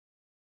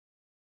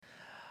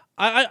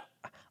I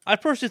I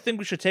personally think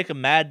we should take a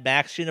Mad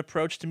Maxian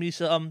approach to me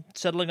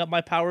settling up my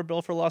power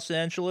bill for Los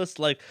Angeles.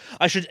 Like,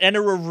 I should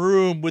enter a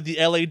room with the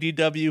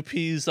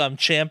LADWP's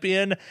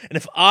champion, and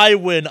if I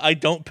win, I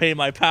don't pay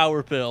my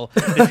power bill.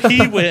 If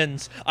he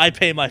wins, I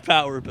pay my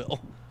power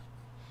bill.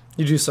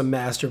 You do some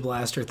Master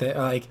Blaster thing,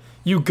 like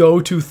you go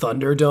to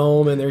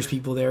Thunderdome and there's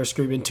people there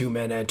screaming 2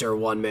 men enter,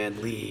 1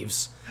 man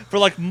leaves. For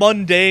like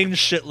mundane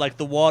shit like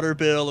the water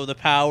bill or the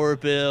power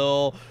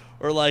bill,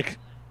 or like,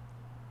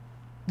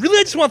 really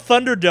I just want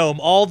Thunderdome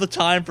all the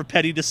time for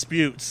petty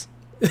disputes.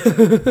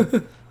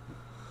 Who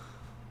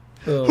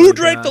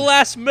drank the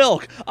last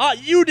milk?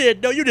 You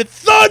did. No, you did.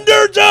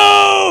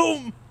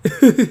 Thunderdome!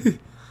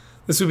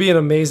 This would be an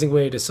amazing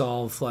way to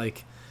solve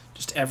like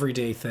just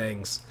everyday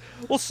things.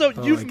 Well, so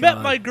you've met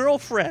my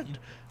girlfriend.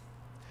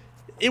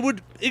 It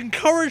would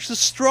encourage the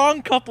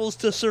strong couples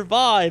to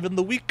survive and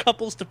the weak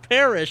couples to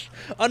perish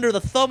under the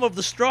thumb of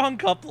the strong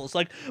couples.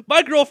 Like,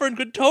 my girlfriend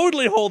could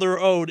totally hold her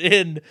own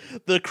in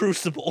the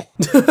Crucible.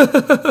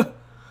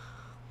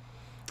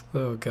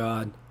 Oh,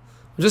 God.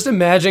 I'm just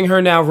imagining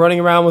her now running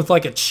around with,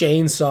 like, a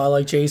chainsaw,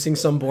 like, chasing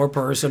some poor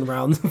person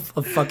around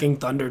a fucking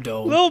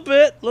Thunderdome.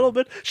 Little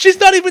bit. She's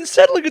not even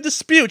settling a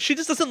dispute. She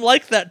just doesn't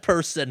like that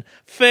person.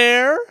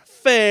 Fair.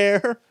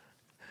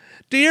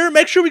 Dear,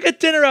 make sure we get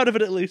dinner out of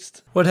it at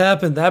least. What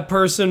happened? That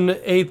person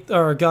ate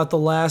or got the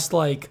last,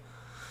 like,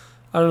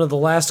 I don't know, the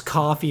last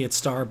coffee at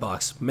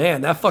Starbucks.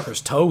 Man, that fucker's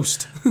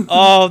toast.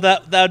 Oh,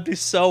 that'd be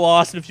so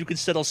awesome if you could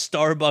settle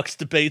Starbucks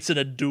debates in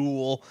a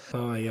duel.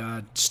 Oh my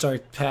God.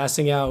 Start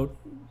passing out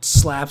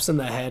slaps in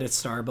the head at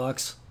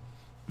Starbucks.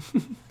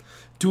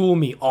 Duel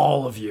me,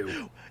 all of you.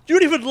 You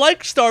don't even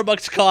like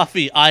Starbucks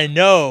coffee. I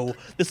know.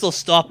 This'll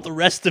stop the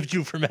rest of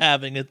you from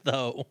having it,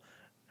 though.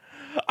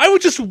 I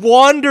would just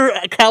wander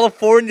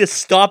California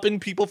stopping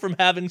people from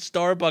having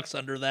Starbucks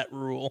under that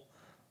rule.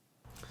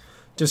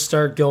 Just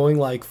start going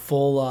like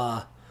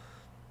full,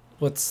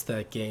 what's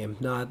that game?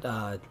 Not,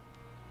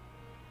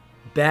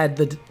 Bad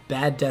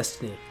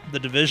Destiny. The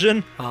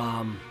Division?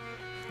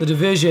 The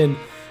Division,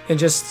 and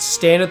just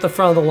stand at the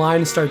front of the line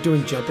and start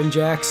doing jumping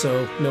jacks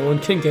so no one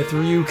can get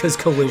through you because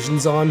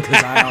collision's on, because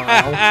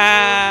IRL.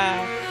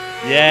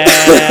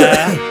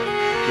 Yeah.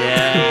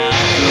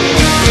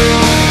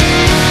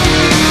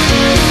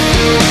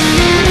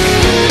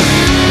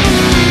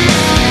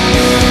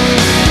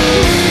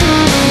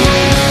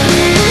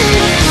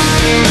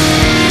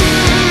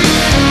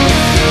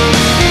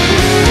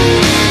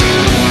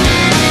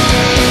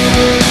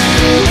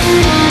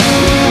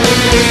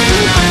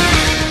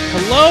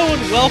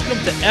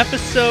 Welcome to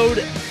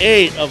episode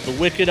 8 of the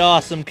Wicked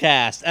Awesome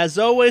Cast. As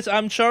always,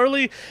 I'm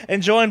Charlie,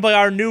 and joined by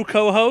our new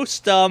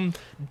co-host,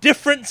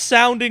 different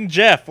sounding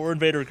Jeff, or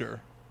Invader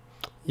Gur.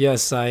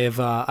 Yes, I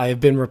have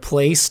been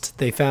replaced.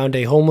 They found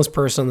a homeless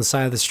person on the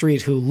side of the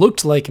street who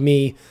looked like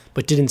me,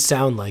 but didn't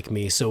sound like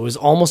me. So it was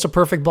almost a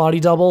perfect body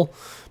double,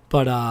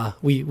 but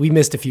we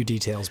missed a few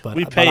details. But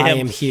we pay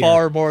him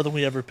far more than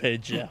we ever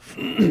paid Jeff.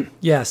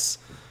 Yes,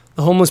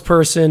 the homeless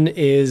person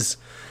is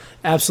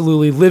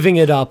absolutely living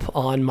it up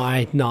on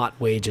my not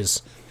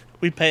wages.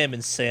 We pay him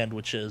in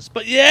sandwiches,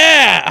 but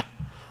yeah!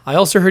 I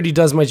also heard he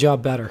does my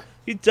job better.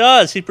 He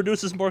does. He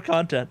produces more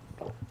content.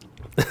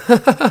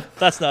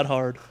 That's not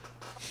hard.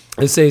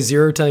 I say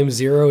 0 times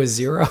 0 is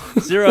 0.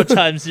 0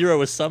 times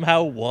 0 is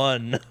somehow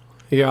 1.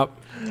 Yep.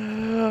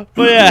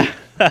 But yeah,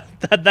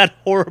 that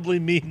horribly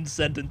mean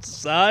sentence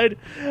aside,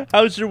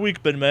 how's your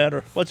week been, man?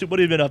 Or what have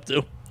you been up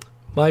to?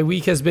 My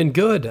week has been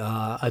good.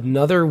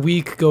 Another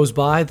week goes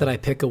by that I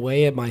pick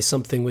away at my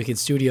Something Wicked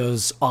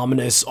Studios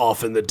ominous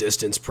Off in the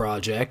Distance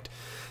project.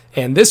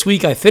 And this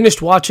week I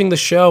finished watching the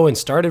show and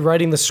started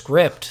writing the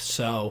script.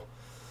 So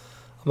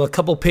I'm a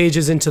couple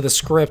pages into the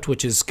script,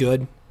 which is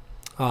good.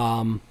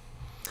 And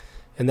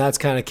that's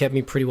kind of kept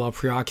me pretty well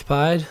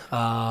preoccupied.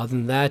 Other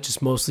than that,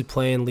 just mostly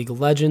playing League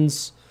of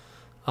Legends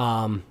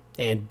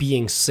and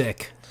being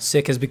sick.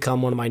 Sick has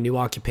become one of my new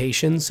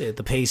occupations.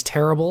 The pay's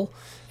terrible.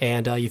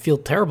 And you feel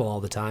terrible all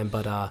the time,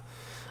 but I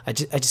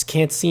just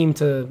can't seem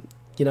to,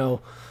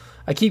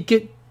 I keep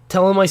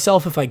telling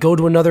myself if I go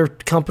to another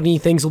company,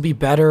 things will be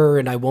better,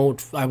 and I won't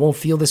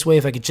feel this way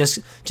if I could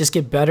just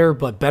get better.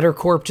 But Better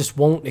Corp just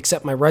won't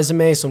accept my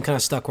resume, so I'm kind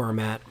of stuck where I'm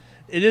at.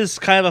 It is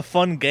kind of a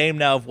fun game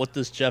now of what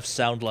does Jeff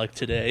sound like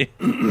today.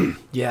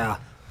 Yeah.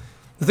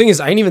 The thing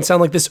is, I didn't even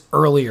sound like this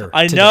earlier.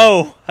 I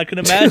know. I can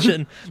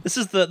imagine. This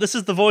is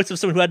the voice of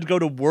someone who had to go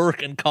to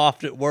work and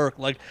coughed at work.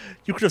 Like,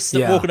 you could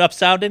have woken up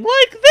sounding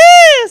like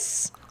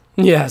this.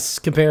 Yes,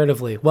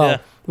 comparatively. Well,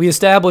 we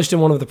established in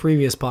one of the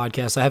previous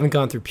podcasts, I haven't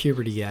gone through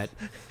puberty yet.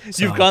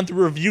 So. You've gone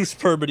through reviews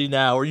puberty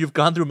now, or you've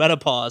gone through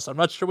menopause. I'm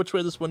not sure which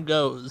way this one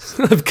goes.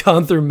 I've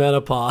gone through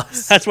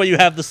menopause. That's why you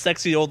have the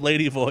sexy old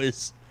lady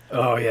voice.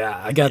 Oh,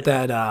 yeah. I got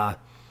that,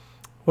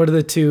 what are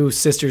the two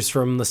sisters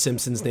from The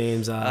Simpsons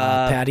names?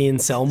 Patty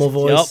and Selma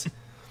voice? Yep.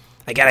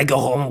 I gotta go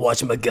home and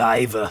watch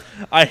MacGyver.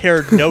 I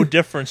heard no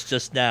difference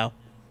just now.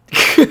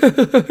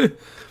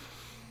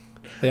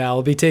 Yeah,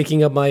 I'll be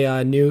taking up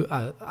my new...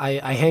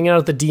 I hang out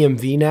at the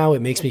DMV now. It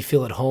makes me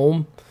feel at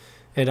home.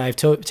 And I've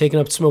taken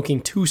up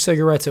smoking 2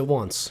 cigarettes at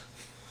once.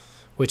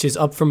 which is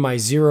up from my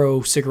 0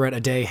 cigarette a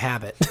day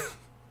habit.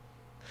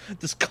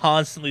 Just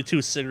constantly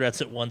 2 cigarettes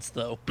at once,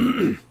 though.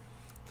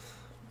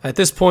 At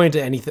this point,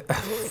 anything.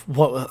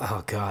 What?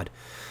 Oh God,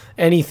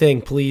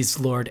 anything, please,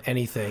 Lord,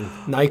 anything.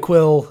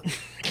 NyQuil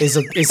is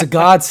a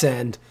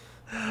godsend.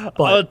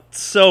 But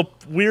So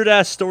weird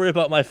ass story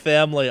about my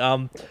family.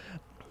 I'm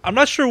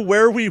not sure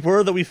where we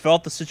were that we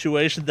felt the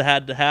situation that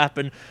had to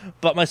happen,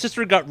 but my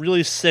sister got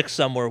really sick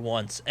somewhere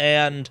once,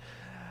 and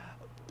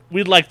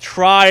we'd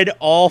tried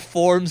all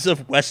forms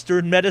of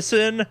Western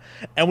medicine,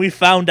 and we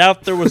found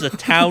out there was a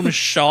town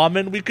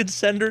shaman we could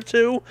send her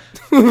to.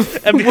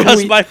 And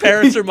because my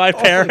parents are my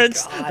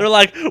parents, they're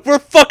like, we're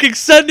fucking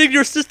sending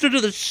your sister to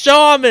the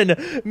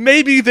shaman.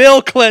 Maybe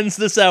they'll cleanse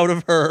this out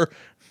of her.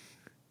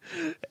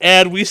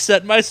 And we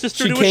sent my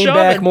sister to a shaman. She came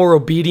back more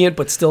obedient,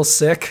 but still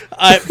sick.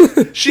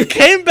 She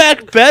came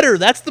back better.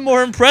 That's the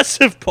more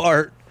impressive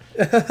part.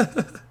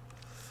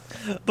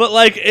 But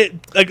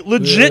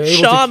legit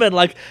shaman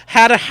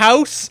had a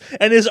house,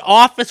 and his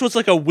office was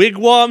a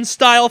wigwam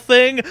style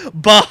thing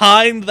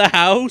behind the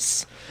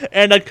house,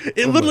 and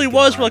it literally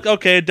was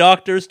okay,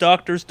 doctors,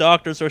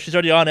 or she's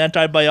already on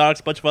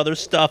antibiotics, bunch of other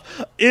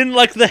stuff in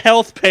the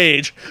health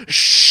page,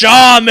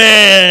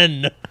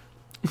 shaman.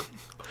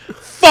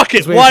 Fuck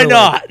it, why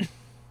not?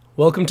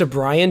 Welcome to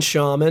Brian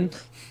Shaman.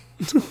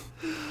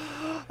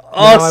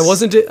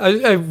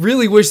 I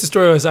really wish the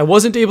story was I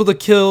wasn't able to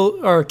kill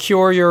or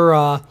cure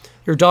your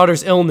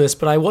daughter's illness,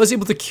 but I was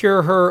able to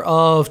cure her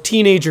of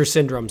teenager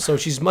syndrome, so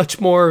she's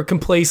much more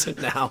complacent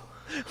now.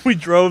 We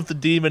drove the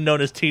demon known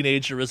as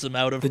teenagerism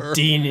out of her.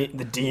 The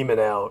demon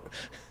out.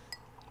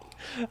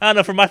 I don't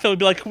know, for my family,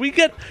 be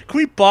can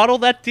we bottle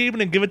that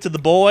demon and give it to the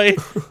boy?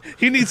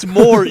 He needs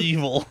more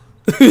evil.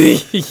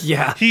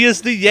 Yeah. He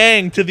is the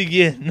yang to the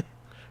yin.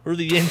 Or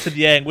the yin to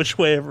the yang,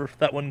 whichever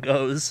that one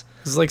goes.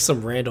 This is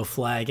some Randall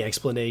Flagg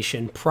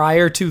explanation.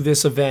 Prior to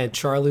this event,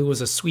 Charlie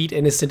was a sweet,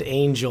 innocent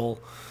angel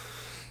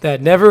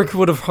that never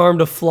would have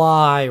harmed a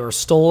fly or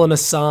stolen a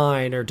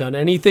sign or done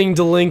anything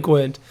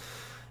delinquent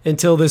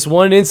until this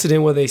one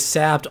incident where they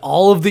sapped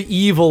all of the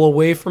evil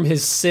away from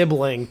his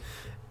sibling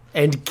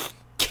and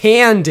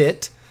canned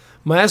it,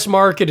 mass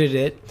marketed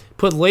it,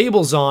 put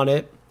labels on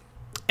it,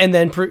 and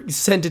then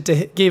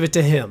gave it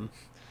to him.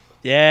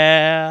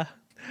 Yeah.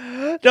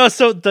 No,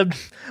 so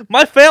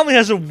my family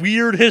has a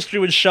weird history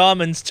with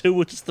shamans too,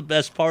 which is the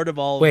best part of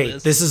all of this.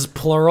 Wait, this is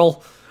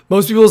plural?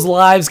 Most people's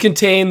lives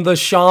contain the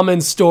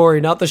shaman story,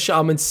 not the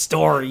shaman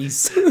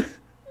stories.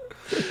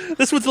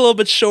 This one's a little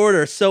bit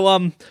shorter. So,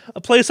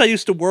 a place I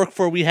used to work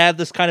for, we had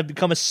this kind of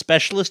become a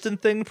specialist in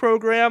thing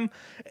program,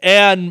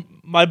 and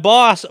my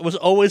boss was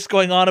always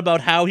going on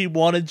about how he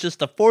wanted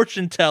just a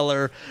fortune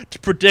teller to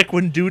predict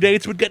when due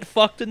dates would get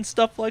fucked and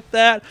stuff like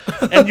that.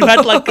 And you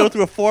had to go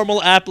through a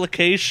formal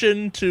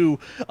application to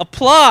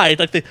apply.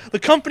 The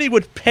company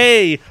would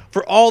pay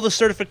for all the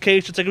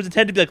certifications. It was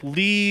intended to be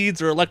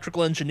leads or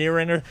electrical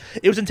engineering, or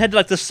it was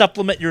intended to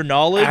supplement your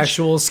knowledge.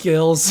 Actual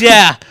skills.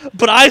 Yeah,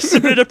 but I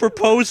submitted a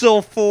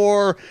proposal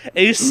for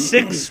a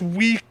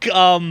 6-week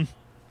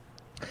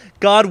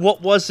God,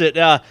 what was it?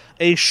 A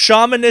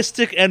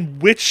shamanistic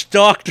and witch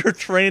doctor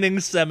training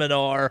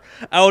seminar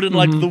out in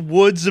the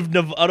woods of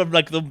out of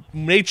the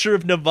nature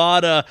of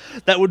Nevada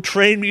that would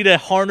train me to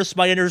harness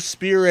my inner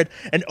spirit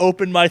and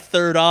open my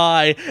third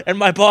eye. And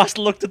my boss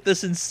looked at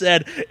this and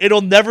said,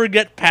 "It'll never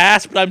get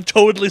passed, but I'm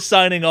totally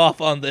signing off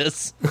on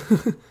this.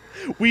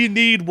 We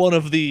need one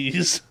of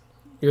these."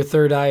 Your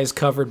third eye is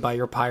covered by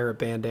your pirate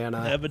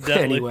bandana.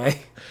 Evidently.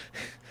 Anyway.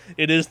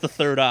 It is the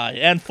third eye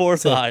and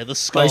fourth eye, the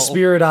skull. My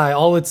spirit eye,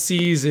 all it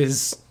sees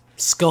is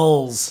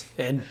skulls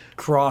and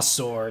cross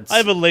swords. I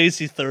have a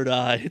lazy third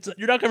eye.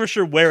 You're not ever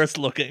sure where it's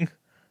looking.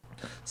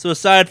 So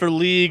aside for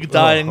League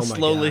dying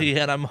slowly,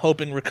 and I'm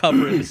hoping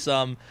recovering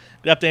some,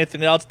 you up to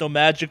anything else? No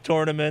Magic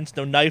tournaments,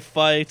 no knife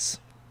fights?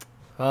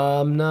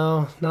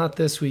 No, not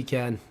this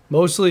weekend.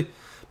 Mostly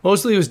it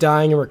was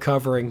dying and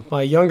recovering.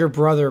 My younger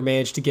brother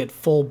managed to get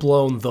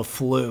full-blown the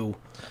flu.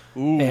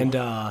 Ooh. And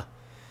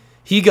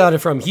he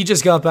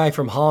just got back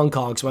from Hong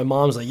Kong, so my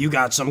mom's like, you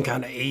got some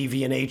kind of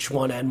avian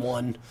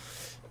H1N1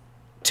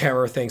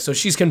 terror thing. So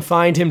she's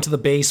confined him to the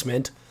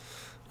basement.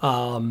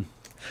 Where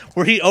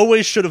he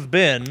always should have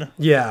been.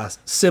 Yeah,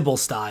 Sybil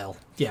style.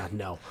 Yeah,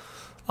 no.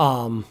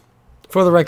 For the record,